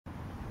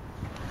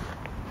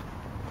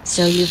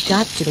So you've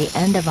got to the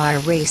end of our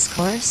race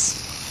course?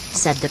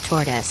 Said the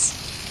tortoise.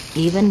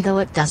 Even though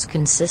it does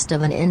consist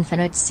of an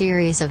infinite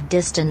series of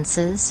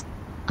distances?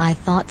 I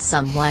thought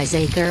some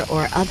wiseacre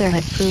or other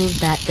had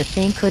proved that the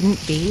thing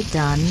couldn't be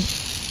done.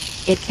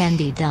 It can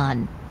be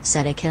done,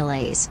 said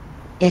Achilles.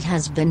 It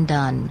has been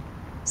done.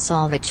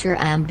 Solvitur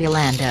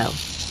ambulando.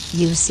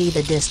 You see,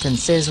 the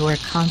distances were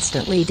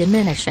constantly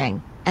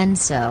diminishing, and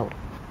so.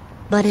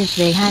 But if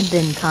they had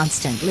been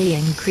constantly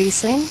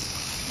increasing?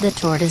 The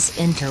tortoise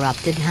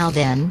interrupted. How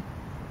then?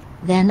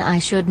 Then I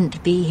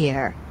shouldn't be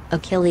here,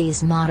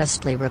 Achilles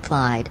modestly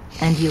replied,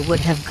 and you would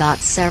have got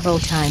several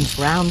times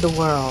round the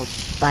world,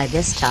 by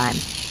this time.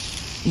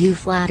 You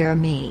flatter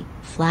me.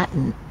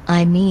 Flatten,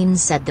 I mean,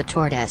 said the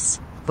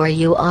tortoise, for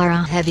you are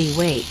a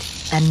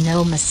heavyweight, and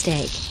no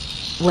mistake.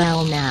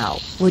 Well now,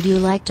 would you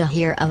like to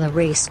hear of a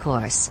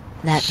racecourse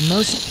that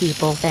most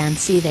people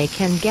fancy they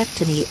can get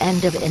to the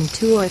end of in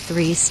 2 or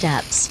 3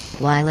 steps,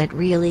 while it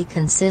really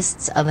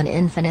consists of an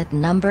infinite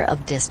number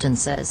of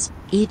distances,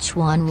 each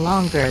one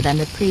longer than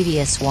the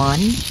previous one?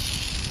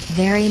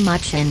 Very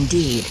much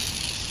indeed,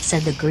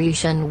 said the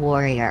Grecian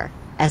warrior,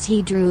 as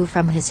he drew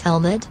from his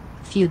helmet.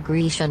 Few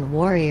Grecian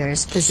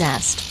warriors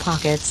possessed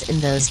pockets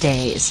in those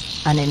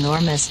days, an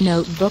enormous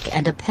notebook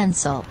and a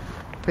pencil.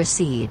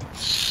 Proceed.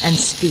 And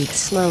speak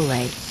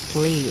slowly,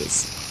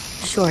 please.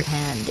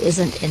 Shorthand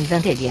isn't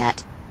invented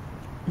yet.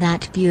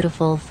 That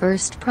beautiful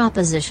first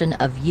proposition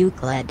of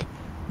Euclid.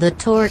 The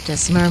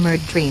tortoise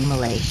murmured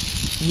dreamily.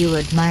 You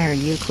admire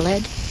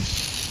Euclid?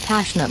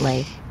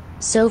 Passionately.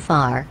 So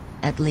far,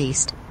 at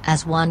least,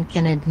 as one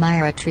can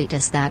admire a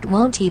treatise that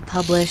won't be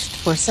published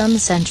for some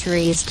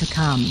centuries to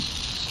come.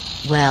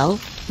 Well,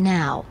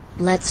 now,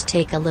 let's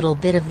take a little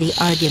bit of the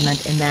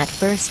argument in that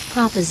first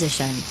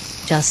proposition,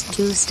 just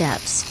 2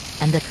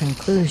 steps, and the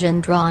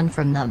conclusion drawn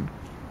from them.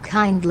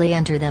 Kindly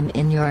enter them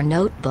in your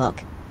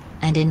notebook.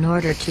 And in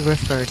order to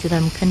refer to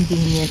them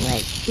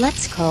conveniently,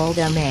 let's call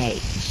them A,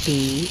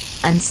 B,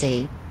 and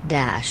C,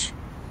 dash.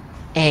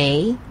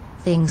 A,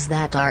 things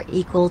that are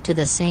equal to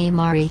the same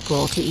are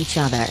equal to each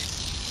other.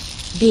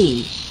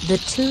 B, the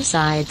 2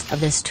 sides of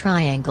this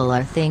triangle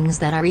are things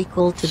that are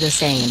equal to the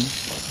same.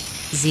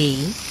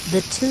 Z,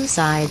 the 2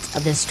 sides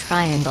of this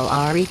triangle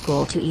are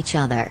equal to each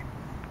other.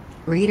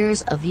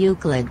 Readers of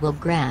Euclid will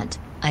grant,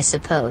 I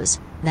suppose,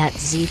 that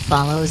Z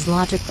follows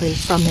logically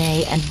from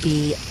A and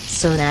B,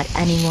 so that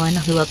anyone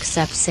who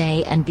accepts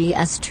A and B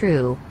as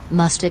true,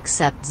 must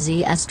accept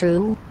Z as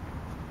true?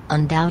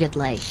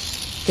 Undoubtedly.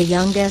 The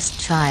youngest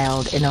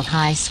child in a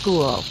high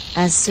school,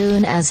 as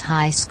soon as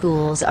high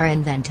schools are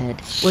invented,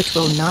 which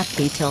will not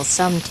be till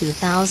some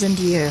 2,000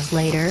 years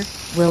later,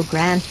 will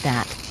grant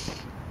that.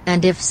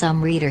 And if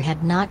some reader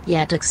had not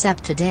yet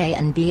accepted A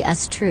and B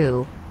as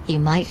true, he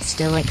might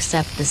still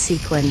accept the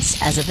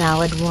sequence as a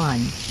valid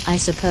one, I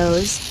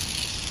suppose?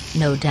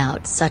 No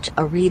doubt such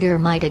a reader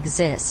might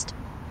exist.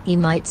 He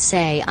might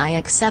say, I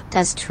accept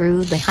as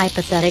true the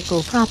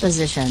hypothetical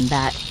proposition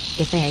that,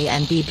 if A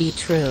and B be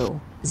true,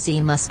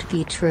 Z must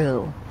be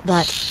true,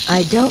 but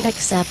I don't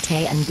accept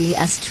A and B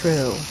as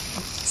true.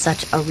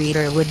 Such a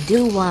reader would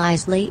do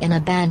wisely in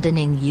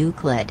abandoning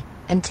Euclid,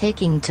 and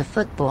taking to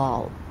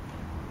football.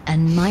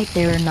 And might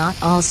there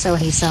not also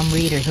be some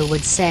reader who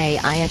would say,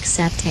 I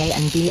accept A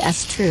and B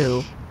as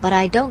true, but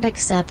I don't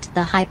accept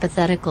the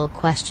hypothetical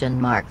question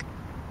mark?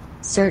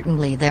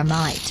 Certainly there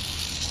might.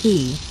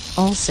 He,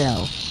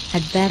 also,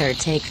 had better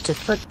take to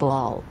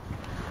football.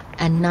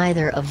 And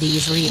neither of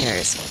these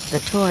readers, the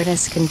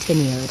tortoise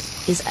continued,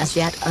 is as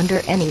yet under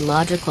any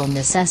logical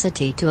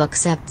necessity to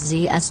accept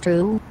Z as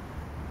true?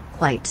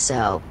 Quite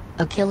so,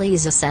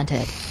 Achilles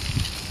assented.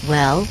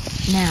 Well,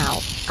 now,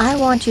 I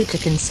want you to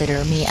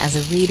consider me as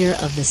a reader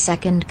of the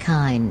second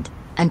kind,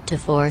 and to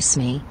force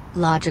me,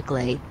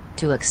 logically,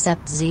 to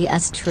accept Z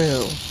as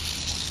true.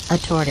 A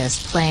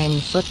tortoise playing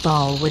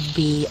football would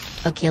be,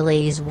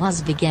 Achilles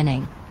was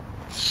beginning.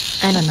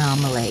 An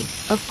anomaly,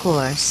 of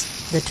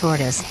course, the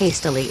tortoise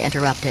hastily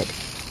interrupted.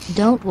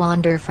 Don't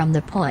wander from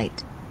the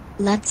point.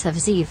 Let's have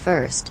Z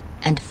first,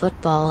 and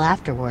football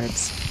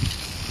afterwards.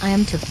 I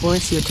am to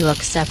force you to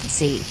accept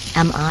Z,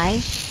 am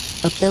I?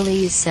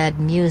 Achilles said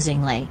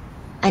musingly.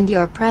 And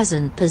your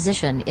present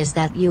position is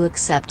that you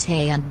accept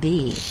A and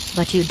B,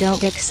 but you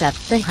don't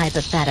accept the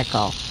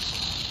hypothetical.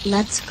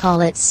 Let's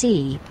call it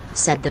C,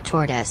 said the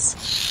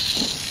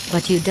tortoise.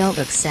 But you don't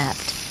accept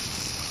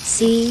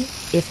C.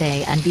 If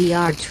A and B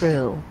are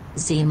true,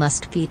 Z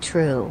must be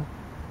true.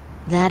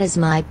 That is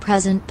my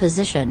present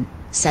position,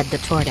 said the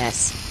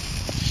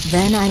tortoise.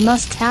 Then I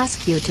must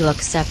ask you to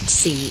accept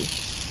C.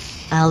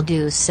 I'll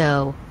do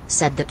so,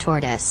 said the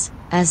tortoise,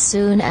 as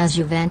soon as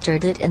you've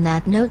entered it in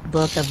that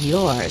notebook of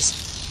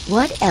yours.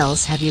 What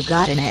else have you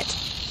got in it?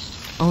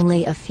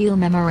 Only a few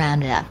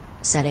memoranda,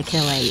 said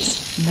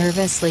Achilles,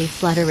 nervously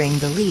fluttering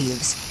the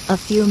leaves, a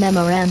few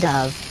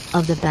memoranda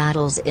of the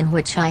battles in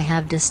which I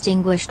have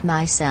distinguished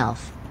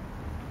myself.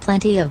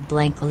 Plenty of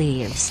blank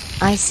leaves,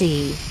 I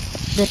see.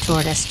 The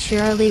tortoise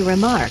cheerily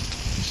remarked.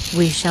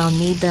 We shall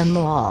need them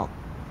all.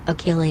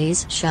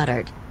 Achilles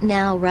shuddered.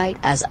 Now write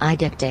as I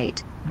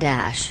dictate,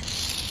 dash.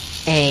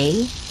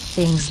 A,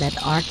 things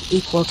that arc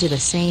equal to the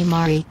same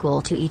are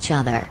equal to each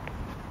other.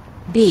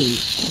 B.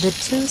 The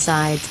two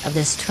sides of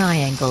this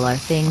triangle are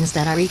things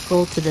that are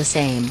equal to the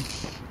same.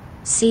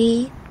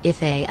 C.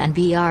 If A and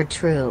B are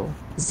true,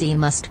 Z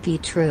must be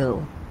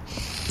true.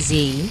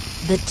 Z.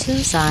 The two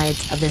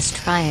sides of this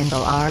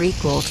triangle are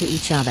equal to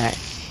each other.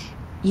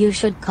 You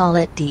should call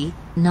it D,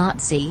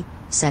 not Z,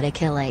 said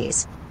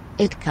Achilles.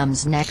 It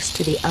comes next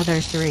to the other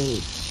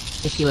three.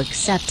 If you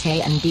accept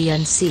A and B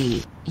and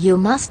C, you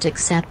must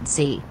accept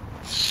Z.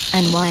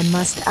 And why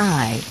must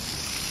I?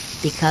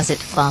 Because it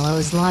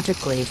follows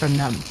logically from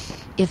them.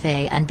 If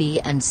A and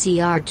B and C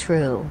are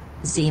true,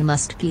 Z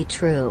must be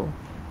true.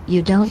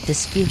 You don't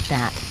dispute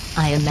that,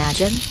 I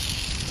imagine?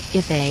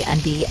 If A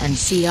and B and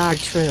C are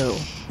true,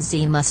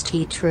 Z must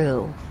be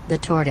true, the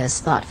tortoise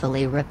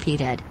thoughtfully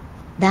repeated.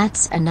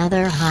 That's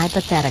another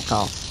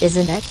hypothetical,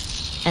 isn't it?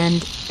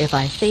 And, if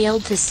I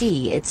failed to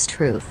see its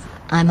truth,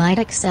 I might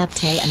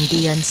accept A and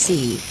B and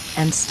C,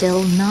 and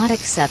still not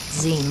accept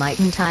Z,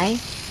 mightn't I?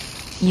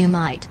 You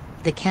might,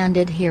 the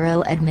candid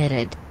hero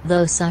admitted,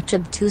 though such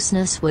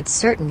obtuseness would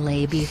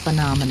certainly be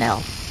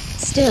phenomenal.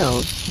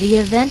 Still, the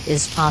event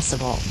is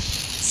possible.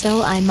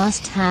 So I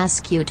must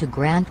ask you to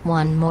grant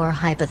one more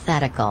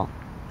hypothetical.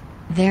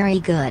 Very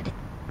good.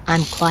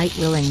 I'm quite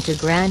willing to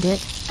grant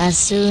it, as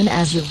soon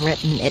as you've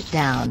written it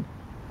down.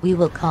 We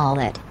will call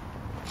it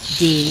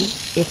D.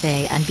 If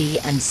A and B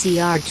and C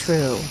are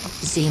true,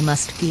 Z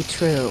must be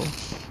true.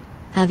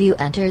 Have you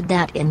entered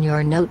that in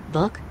your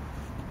notebook?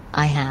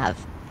 I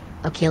have.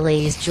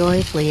 Achilles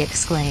joyfully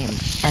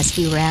exclaimed, as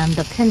he ran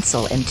the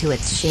pencil into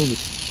its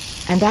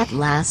sheath. And at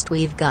last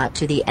we've got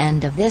to the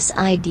end of this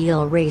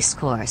ideal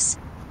racecourse.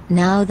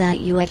 Now that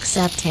you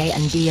accept A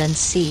and B and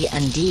C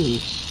and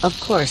D, of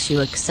course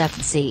you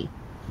accept Z.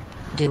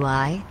 Do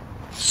I?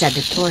 Said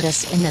the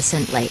tortoise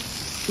innocently.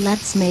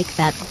 Let's make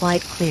that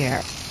quite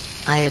clear.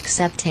 I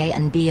accept A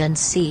and B and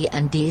C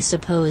and D.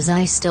 Suppose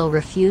I still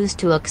refuse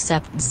to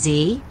accept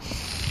Z?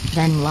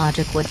 Then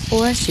logic would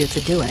force you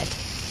to do it.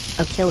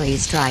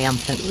 Achilles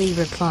triumphantly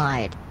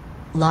replied.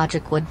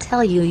 Logic would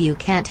tell you you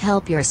can't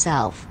help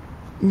yourself.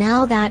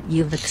 Now that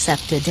you've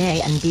accepted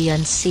A and B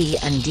and C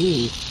and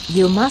D,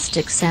 you must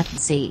accept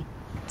Z.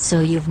 So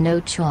you've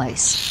no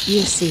choice,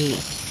 you see.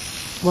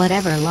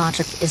 Whatever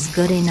logic is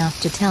good enough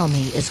to tell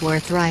me is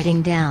worth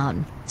writing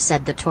down,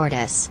 said the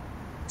tortoise.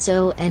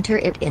 So enter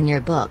it in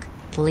your book,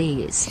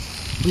 please.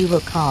 We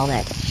will call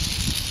it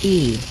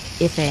E.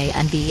 If A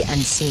and B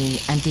and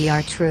C and D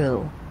are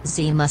true,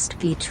 Z must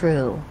be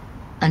true.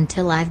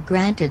 Until I've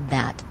granted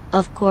that,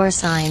 of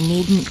course I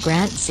needn't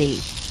grant Z.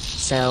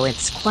 So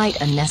it's quite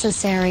a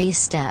necessary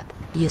step,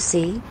 you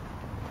see?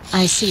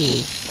 I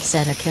see,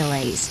 said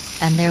Achilles,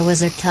 and there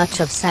was a touch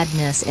of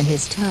sadness in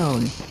his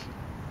tone.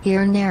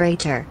 Here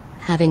narrator,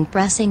 having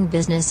pressing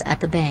business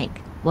at the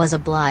bank, was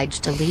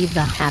obliged to leave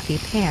the happy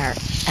pair,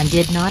 and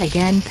did not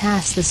again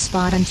pass the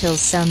spot until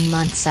some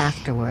months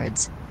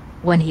afterwards.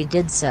 When he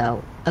did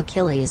so,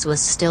 Achilles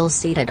was still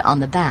seated on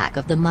the back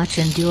of the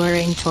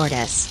much-enduring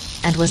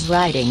tortoise, and was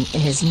writing in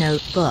his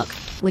notebook,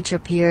 which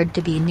appeared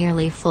to be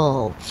nearly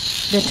full.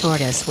 The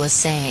tortoise was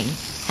saying,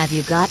 "Have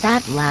you got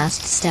that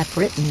last step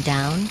written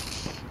down?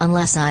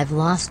 Unless I've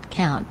lost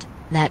count,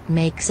 that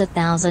makes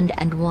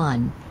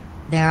 1,001.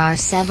 There are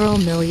several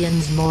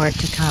millions more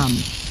to come.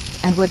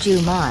 And would you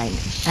mind,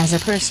 as a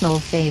personal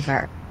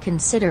favor,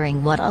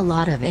 considering what a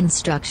lot of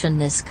instruction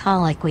this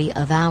colloquy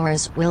of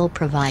ours will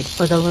provide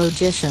for the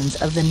logicians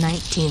of the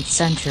 19th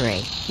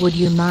century, would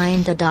you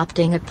mind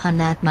adopting a pun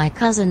that my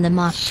cousin the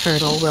Mock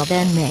Turtle will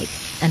then make,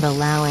 and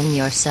allowing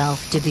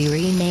yourself to be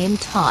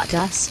renamed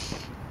Tortoise?"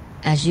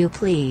 "As you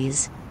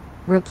please,"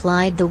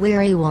 replied the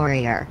weary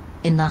warrior,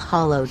 in the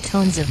hollow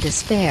tones of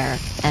despair,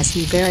 as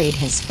he buried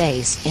his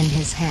face in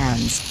his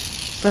hands.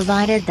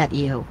 "Provided that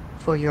you,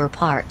 for your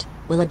part,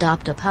 will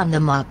adopt a pun the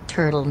Mock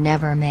Turtle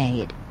never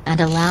made, and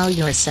allow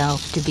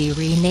yourself to be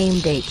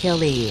renamed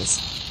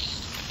Achilles."